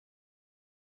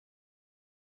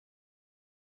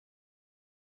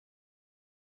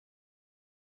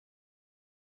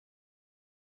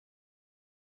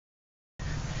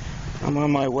I'm on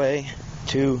my way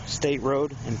to State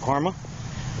Road in Parma,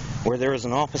 where there is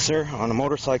an officer on a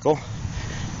motorcycle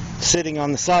sitting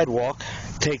on the sidewalk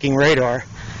taking radar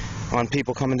on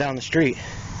people coming down the street.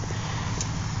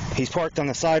 He's parked on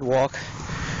the sidewalk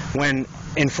when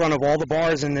in front of all the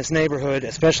bars in this neighborhood,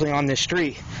 especially on this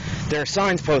street, there are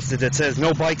signs posted that says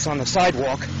no bikes on the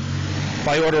sidewalk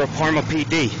by order of Parma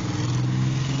PD.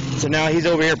 So now he's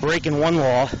over here breaking one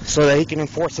law so that he can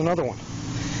enforce another one.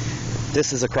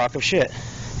 This is a crock of shit,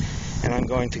 and I'm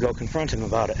going to go confront him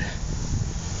about it.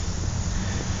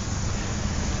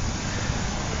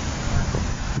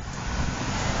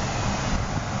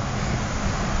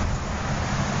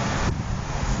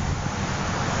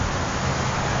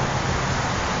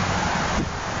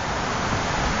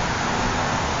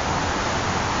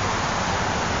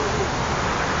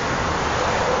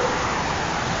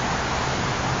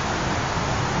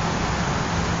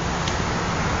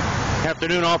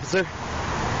 Afternoon, officer.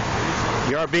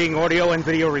 You are being audio and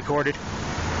video recorded.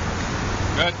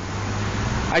 Good.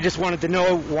 I just wanted to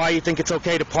know why you think it's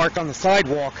okay to park on the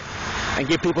sidewalk and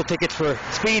give people tickets for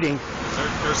speeding.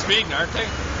 They're speeding, aren't they?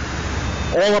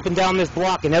 All up and down this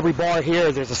block, in every bar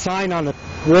here, there's a sign on the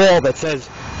wall that says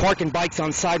parking bikes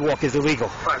on sidewalk is illegal,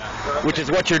 which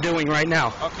is what you're doing right now.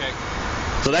 Okay.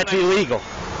 So that's illegal.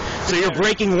 So you're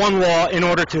breaking one law in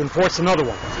order to enforce another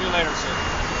one. See you later, sir.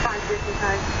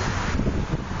 555.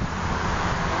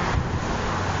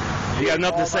 You got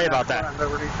nothing to say about that.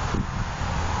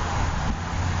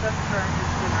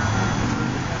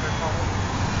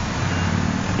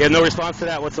 You have no response to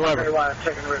that whatsoever.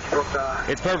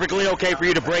 It's perfectly okay for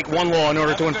you to break one law in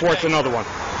order to enforce another one.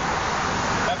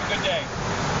 Have a good day.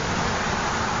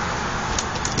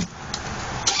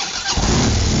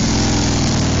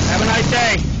 Have a nice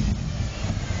day.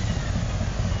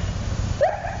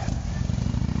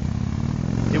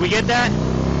 Did we get that?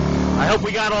 I hope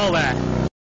we got all that.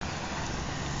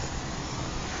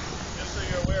 Just so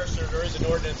you're aware, sir, there is an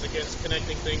ordinance against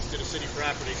connecting things to the city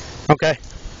property. Okay.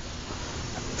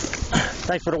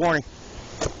 Thanks for the warning.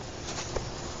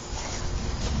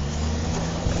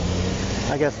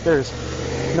 I guess there's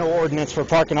no ordinance for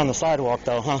parking on the sidewalk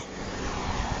though, huh?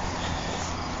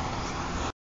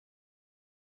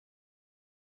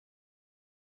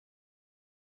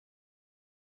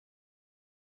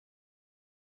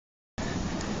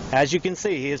 As you can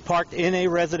see, he is parked in a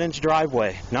residence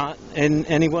driveway, not in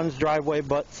anyone's driveway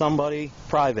but somebody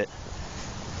private.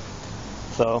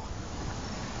 So,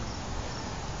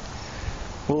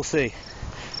 we'll see.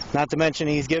 Not to mention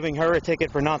he's giving her a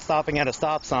ticket for not stopping at a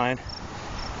stop sign.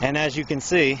 And as you can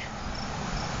see,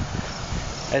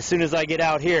 as soon as I get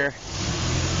out here,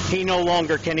 he no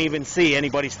longer can even see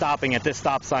anybody stopping at this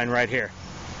stop sign right here.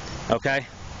 Okay?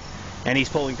 And he's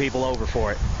pulling people over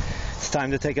for it. It's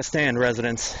time to take a stand,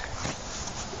 residents.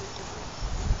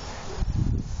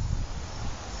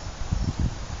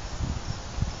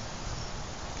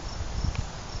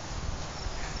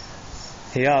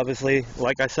 He obviously,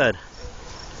 like I said,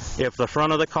 if the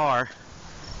front of the car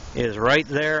is right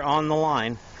there on the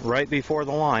line, right before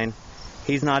the line,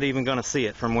 he's not even going to see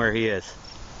it from where he is.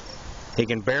 He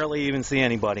can barely even see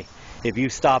anybody. If you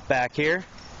stop back here,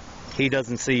 he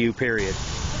doesn't see you, period.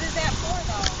 What is that for,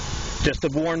 though? Just to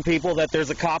warn people that there's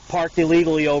a cop parked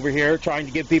illegally over here trying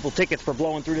to give people tickets for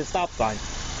blowing through the stop sign.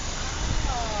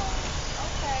 Oh,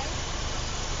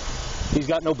 okay. He's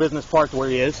got no business parked where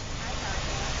he is.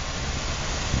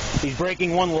 He's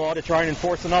breaking one law to try and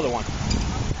enforce another one. Okay.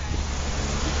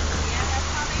 Yeah, that's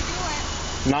how they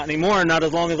do it. Not anymore, not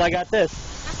as long as I got this.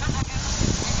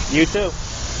 You too.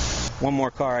 One more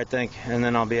car, I think, and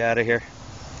then I'll be out of here.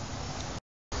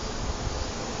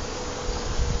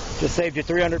 Just saved you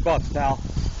 $300, pal.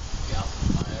 Yep,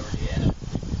 I already had it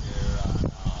there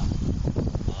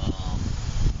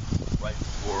right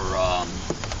before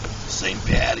St.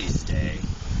 Patty's Day,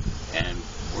 and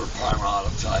we're Parma Auto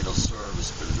Title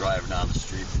Service. Been driving down the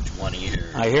street for 20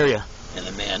 years. I hear you. And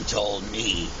the man told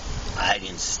me I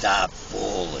didn't stop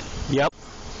fully. Yep.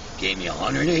 Gave me a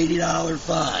 $180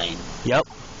 fine. Yep.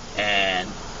 And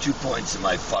 2 points in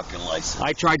my fucking license.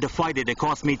 I tried to fight it. It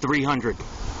cost me $300.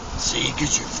 See,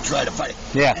 because you tried to fight it.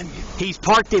 Yeah. And He's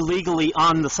parked illegally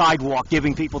on the sidewalk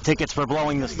giving people tickets for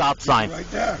blowing the stop sign. right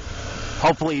there.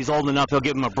 Hopefully he's old enough he'll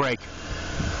give him a break.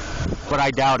 But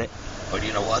I doubt it. But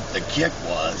you know what? The kick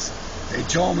was, they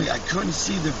told me I couldn't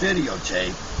see the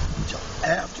videotape until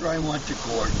after I went to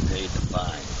court and paid the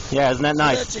fine. Yeah, isn't that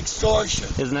nice? That's extortion.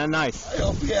 Isn't that nice? I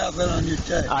hope you have that on your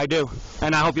tape. I do.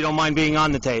 And I hope you don't mind being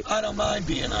on the tape. I don't mind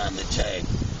being on the tape.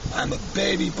 I'm a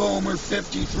baby boomer,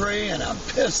 53, and I'm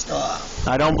pissed off.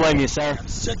 I don't blame you, sir. I'm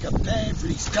sick of paying for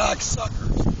these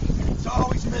cocksuckers. And It's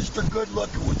always Mr. Good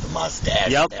Looking with the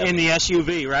mustache. Yep, in the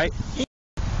SUV, right?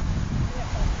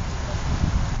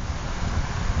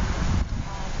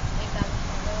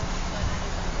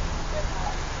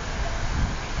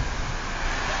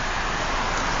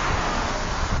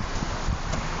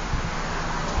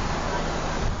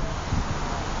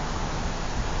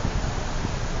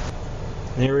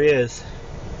 There he is.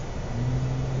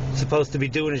 Supposed to be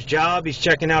doing his job. He's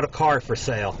checking out a car for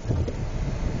sale.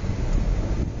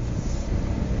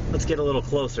 Let's get a little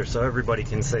closer so everybody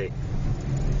can see.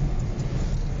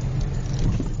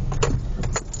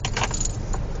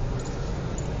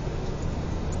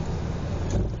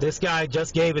 This guy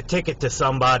just gave a ticket to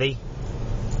somebody,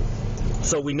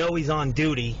 so we know he's on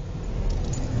duty.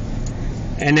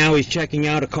 And now he's checking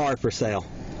out a car for sale.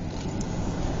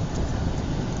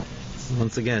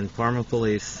 Once again, Parma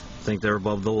police think they're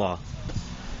above the law.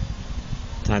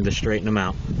 Time to straighten them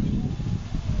out.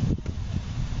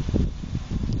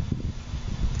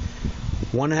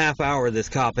 1.5 hours this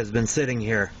cop has been sitting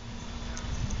here.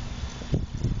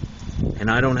 And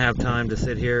I don't have time to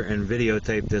sit here and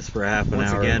videotape this for half an hour.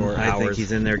 Once again, I think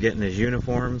he's in there getting his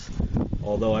uniforms.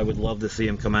 Although I would love to see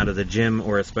him come out of the gym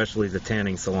or especially the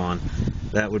tanning salon.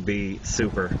 That would be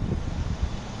super.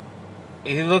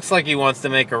 He looks like he wants to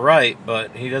make a right,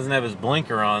 but he doesn't have his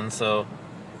blinker on, so...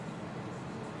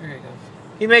 There he goes.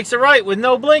 He makes a right with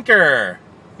no blinker!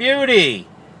 Beauty!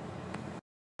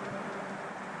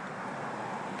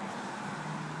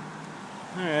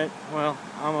 Alright, well,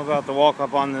 I'm about to walk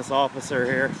up on this officer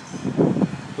here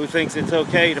who thinks it's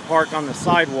okay to park on the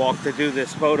sidewalk to do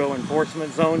this photo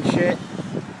enforcement zone shit.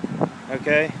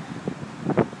 Okay?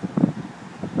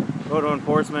 Photo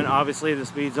enforcement, obviously the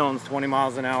speed zone's 20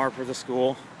 miles an hour for the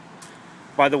school.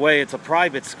 By the way, it's a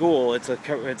private school, it's a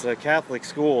Catholic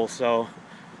school, so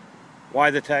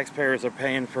why the taxpayers are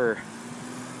paying for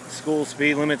school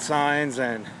speed limit signs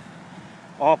and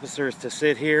officers to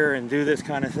sit here and do this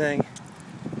kind of thing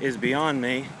is beyond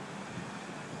me.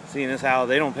 Seeing as how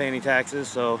they don't pay any taxes,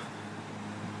 so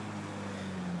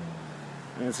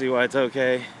I don't see why it's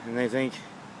okay, and they think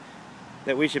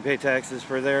that we should pay taxes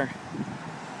for their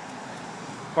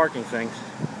parking things.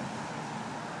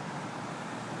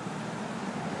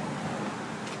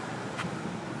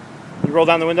 You roll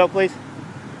down the window, please.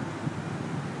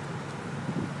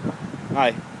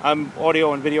 Hi, I'm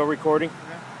audio and video recording.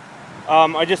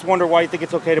 I just wonder why you think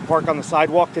it's okay to park on the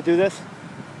sidewalk to do this? To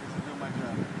do my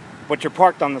job. But you're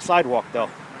parked on the sidewalk, though. You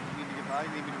need to get by, you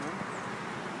need me to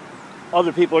move?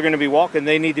 Other people are going to be walking,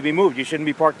 they need to be moved. You shouldn't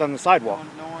be parked on the sidewalk.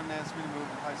 No one asked me to move.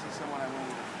 If I see someone, I will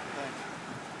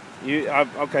move.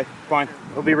 Thanks. Okay, fine.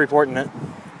 We'll be reporting it.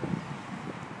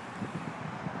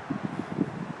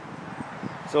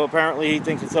 So apparently he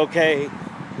thinks it's okay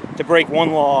to break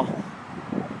one law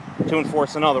to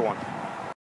enforce another one.